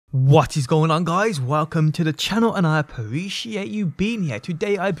What is going on, guys? Welcome to the channel and I appreciate you being here.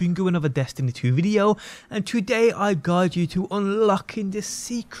 Today I bring you another Destiny 2 video, and today I guide you to unlocking the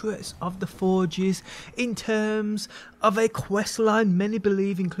secrets of the forges in terms of a quest line many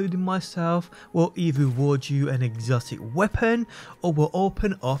believe, including myself, will either reward you an exotic weapon or will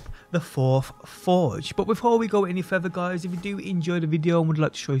open up the fourth forge. But before we go any further, guys, if you do enjoy the video and would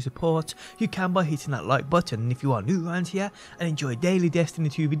like to show your support, you can by hitting that like button. And if you are new around here and enjoy daily Destiny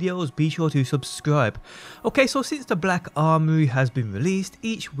 2 videos, be sure to subscribe. Okay, so since the Black Armory has been released,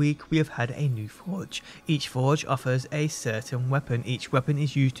 each week we have had a new forge. Each forge offers a certain weapon. Each weapon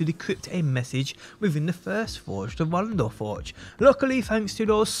is used to decrypt a message within the first forge, the Forge. Luckily, thanks to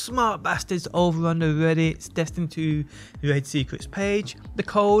those smart bastards over on the Reddit's Destiny 2 Raid Secrets page, the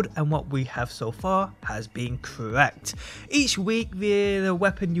code and what we have so far has been cracked. Each week, via the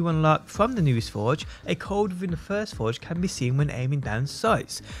weapon you unlock from the newest forge, a code within the first forge can be seen when aiming down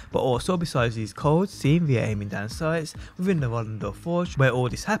sights. But also, besides these codes seen via aiming down sights within the Forge, where all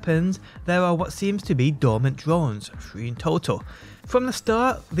this happens, there are what seems to be dormant drones, 3 in total. From the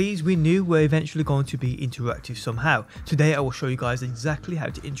start, these we knew were eventually going to be interactive somehow. Today I will show you guys exactly how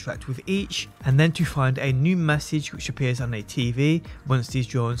to interact with each, and then to find a new message which appears on a TV once these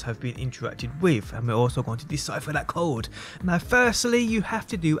drones have been interacted with, and we're also going to decipher that code. Now firstly, you have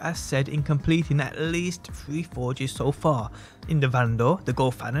to do as said in completing at least 3 forges so far. In the Vandor, the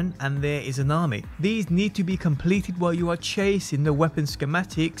Golfanon, and there is an army. These need to be completed while you are chasing the weapon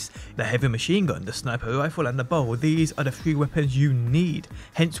schematics, the heavy machine gun, the sniper rifle and the bow. These are the 3 weapons you need,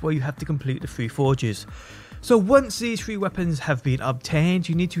 hence why you have to complete the 3 forges. So once these 3 weapons have been obtained,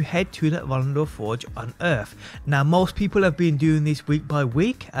 you need to head to that Vandor Forge on Earth. Now most people have been doing this week by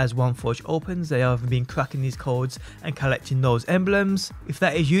week. As one forge opens, they have been cracking these codes and collecting those emblems. If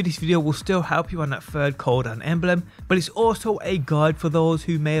that is you, this video will still help you on that 3rd code and emblem, but it's also a guide for those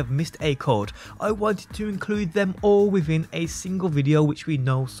who may have missed a code. I wanted to include them all within a single video which we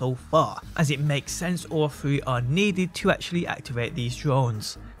know so far, as it makes sense all 3 are needed to actually activate these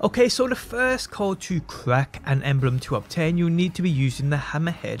drones. Okay, so the first code to crack an emblem to obtain, you need to be using the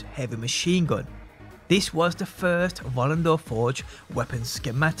Hammerhead heavy machine gun. This was the first Vandor Forge weapon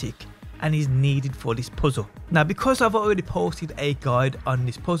schematic and is needed for this puzzle. Now because I've already posted a guide on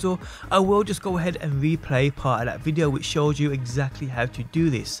this puzzle, I will just go ahead and replay part of that video which shows you exactly how to do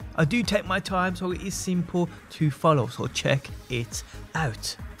this. I do take my time, so it is simple to follow, so check it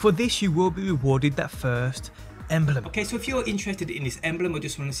out. For this you will be rewarded that first emblem. Okay, so if you're interested in this emblem or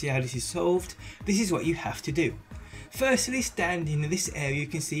just want to see how this is solved, this is what you have to do. Firstly, stand in this area you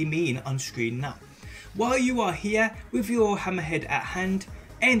can see me in on screen now. While you are here with your hammerhead at hand,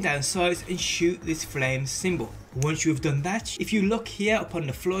 aim down sights and shoot this flame symbol. Once you have done that, if you look here upon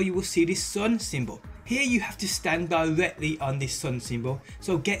the floor, you will see this sun symbol. Here you have to stand directly on this sun symbol,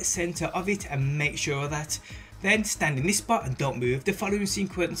 so get center of it and make sure of that. Then stand in this spot and don't move. The following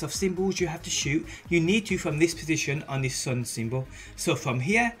sequence of symbols you have to shoot, you need to from this position on this sun symbol. So from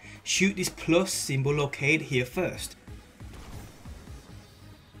here, shoot this plus symbol located here first.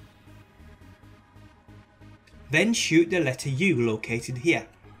 Then shoot the letter U located here.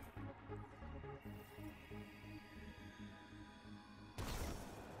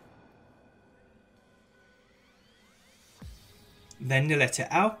 Then the letter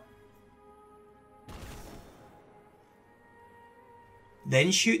L.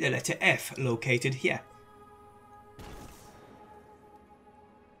 Then shoot the letter F located here.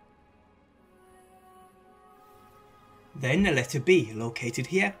 Then the letter B located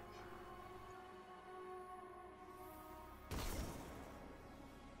here.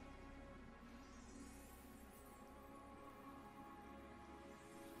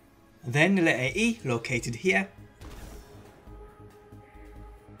 Then the letter E located here.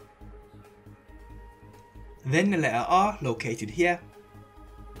 Then the letter R located here.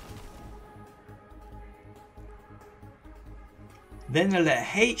 Then the letter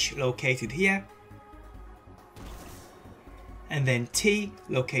H located here. And then T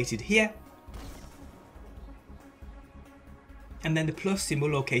located here. And then the plus symbol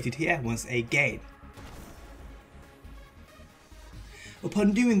located here once again.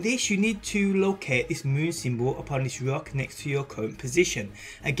 Upon doing this, you need to locate this moon symbol upon this rock next to your current position.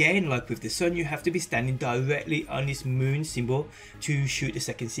 Again, like with the sun, you have to be standing directly on this moon symbol to shoot the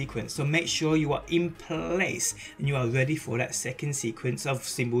second sequence. So make sure you are in place and you are ready for that second sequence of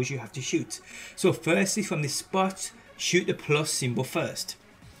symbols you have to shoot. So firstly, from this spot, shoot the plus symbol first.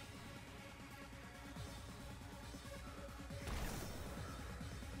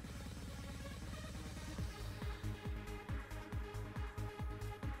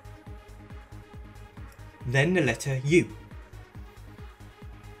 then the letter U.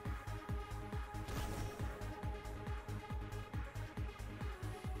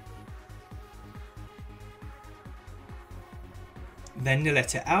 then the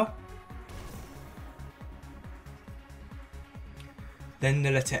letter L, then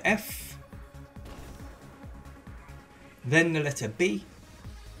the letter F, then the letter B,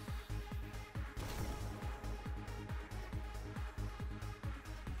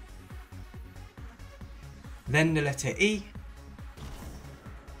 then the letter E,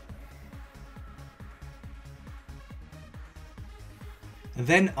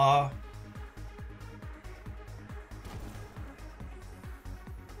 then R,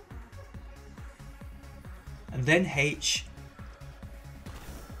 and then H,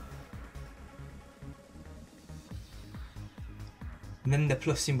 and then the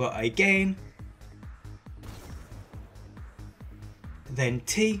plus symbol again, then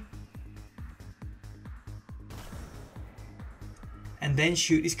T, and then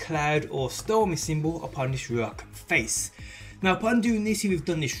shoot this cloud or stormy symbol upon this rock face. Now upon doing this, if you've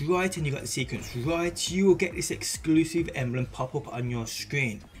done this right and you got the sequence right, you will get this exclusive emblem pop up on your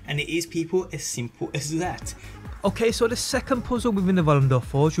screen. And it is, people, as simple as that. Okay, so the second puzzle within the Volendor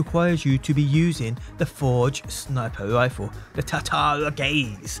Forge requires you to be using the Forge sniper rifle, the Tatar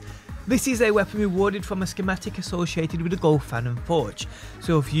Gaze. This is a weapon rewarded from a schematic associated with the Golfanon Forge.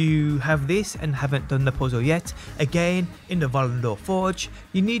 So if you have this and haven't done the puzzle yet, again in the Volendor Forge,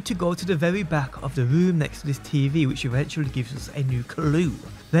 you need to go to the very back of the room next to this TV, which eventually gives us a new clue.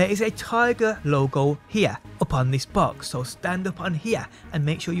 There is a tiger logo here upon this box, so stand up on here and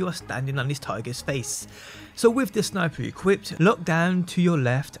make sure you are standing on this tiger's face. So with the sniper equipped, look down to your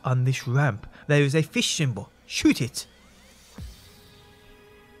left on this ramp. There is a fish symbol, shoot it.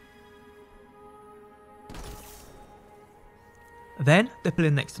 Then, the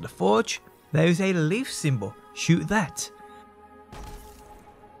pillar next to the forge, there is a leaf symbol, shoot that.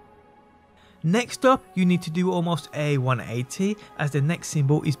 Next up, you need to do almost a 180 as the next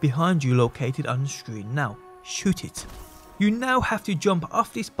symbol is behind you, located on the screen now, shoot it. You now have to jump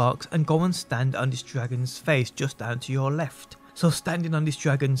off this box and go and stand on this dragon's face just down to your left. So standing on this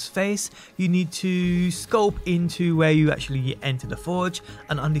dragon's face, you need to scope into where you actually enter the forge,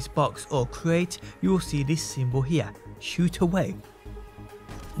 and on this box or crate, you will see this symbol here, shoot away.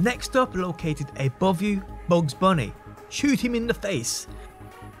 Next up, located above you, Bugs Bunny, shoot him in the face.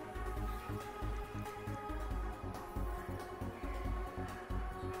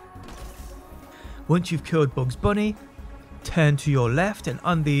 Once you've killed Bugs Bunny, turn to your left and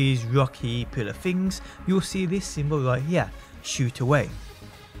on these rocky pillar things, you'll see this symbol right here, shoot away.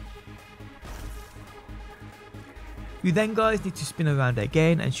 You then, guys, need to spin around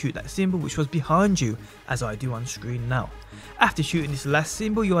again and shoot that symbol which was behind you, as I do on screen now. After shooting this last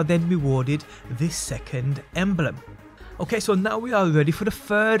symbol, you are then rewarded this second emblem. Okay, so now we are ready for the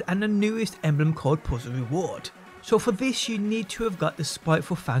third and the newest emblem called Puzzle Reward. So for this, you need to have got the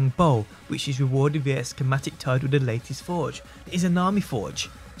Spiteful Fang bow, which is rewarded via a schematic tied with the latest forge, the Izanami Forge.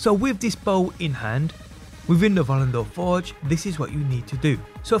 So with this bow in hand, within the Volendor Forge, this is what you need to do.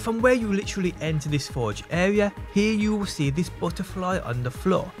 So from where you literally enter this forge area, here you will see this butterfly on the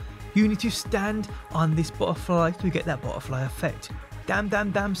floor. You need to stand on this butterfly to get that butterfly effect.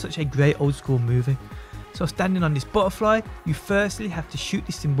 Damn, such a great old school movie. So standing on this butterfly, you firstly have to shoot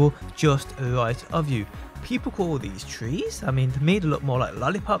the symbol just right of you. People call these trees. I mean, to me they look more like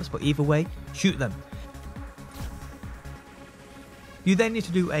lollipops, but either way, shoot them. You then need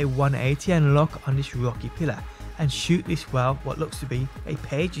to do a 180 and lock on this rocky pillar and shoot this, well, what looks to be a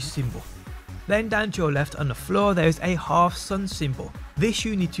page symbol. Then down to your left on the floor, there is a half sun symbol. This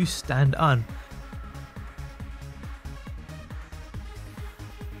you need to stand on.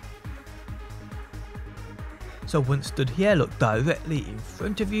 So once stood here, look directly in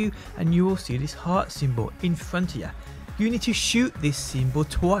front of you and you will see this heart symbol in front of you. You need to shoot this symbol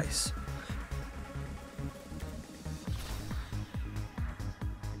twice.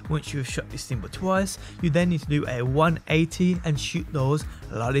 Once you have shot this symbol twice, you then need to do a 180 and shoot those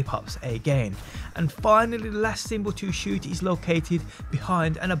lollipops again. And finally, the last symbol to shoot is located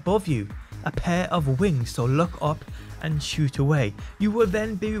behind and above you, a pair of wings, so look up and shoot away. You will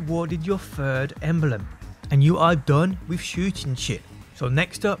then be rewarded your third emblem. And you are done with shooting shit. So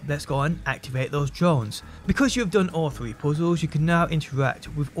next up, let's go and activate those drones. Because you've done all three puzzles, you can now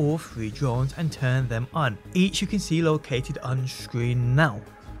interact with all three drones and turn them on. Each you can see located on screen now.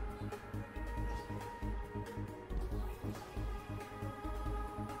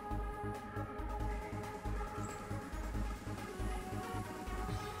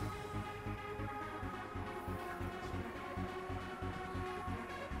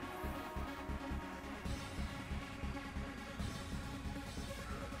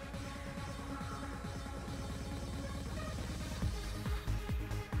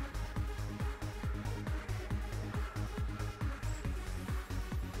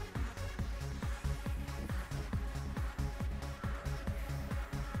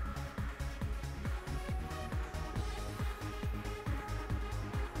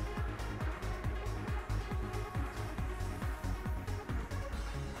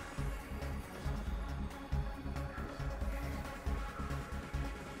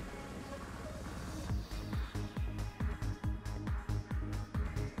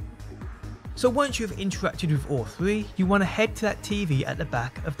 So once you've interacted with all 3, you want to head to that TV at the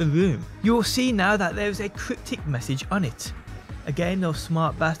back of the room. You will see now that there is a cryptic message on it. Again, those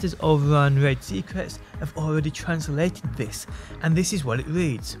smart bastards over on Red Secrets have already translated this, and this is what it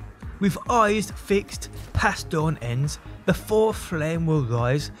reads. With eyes fixed past dawn ends, the 4th flame will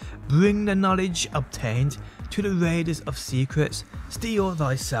rise, bring the knowledge obtained to the raiders of secrets, steal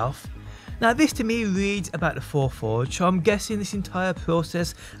thyself. Now this to me reads about the 4th forge, so I'm guessing this entire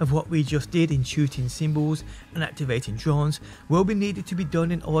process of what we just did in shooting symbols and activating drones will be needed to be done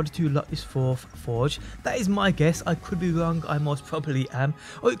in order to unlock this 4th forge. That is my guess. I could be wrong, I most probably am,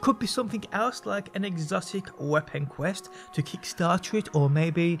 or it could be something else like an exotic weapon quest to kickstart it, or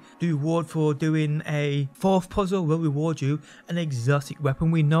maybe the reward for doing a 4th puzzle will reward you an exotic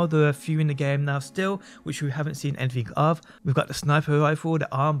weapon. We know there are a few in the game now still which we haven't seen anything of. We've got the sniper rifle,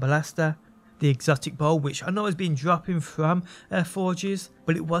 the arm blaster, the exotic bow, which I know has been dropping from forges,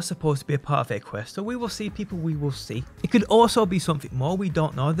 but it was supposed to be a part of a quest, so we will see, people, we will see. It could also be something more, we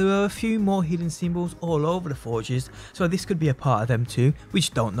don't know. There are a few more hidden symbols all over the forges, so this could be a part of them too, we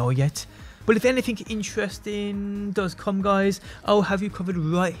just don't know yet. But if anything interesting does come, guys, I'll have you covered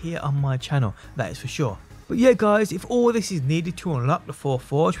right here on my channel, that is for sure. But yeah guys, if all this is needed to unlock the 4th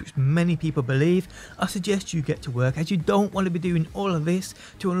forge, which many people believe, I suggest you get to work, as you don't want to be doing all of this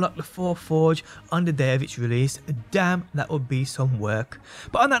to unlock the 4th forge on the day of its release. Damn, that would be some work.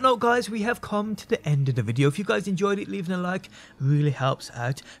 But on that note guys, we have come to the end of the video. If you guys enjoyed it, leaving a like really helps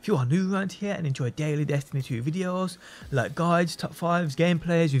out. If you are new around here and enjoy daily Destiny 2 videos, like guides, top 5s,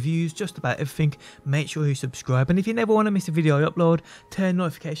 gameplays, reviews, just about everything, make sure you subscribe. And if you never want to miss a video I upload, turn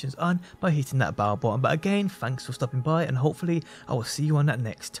notifications on by hitting that bell button. But again, thanks for stopping by, and hopefully I will see you on that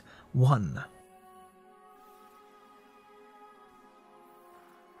next one.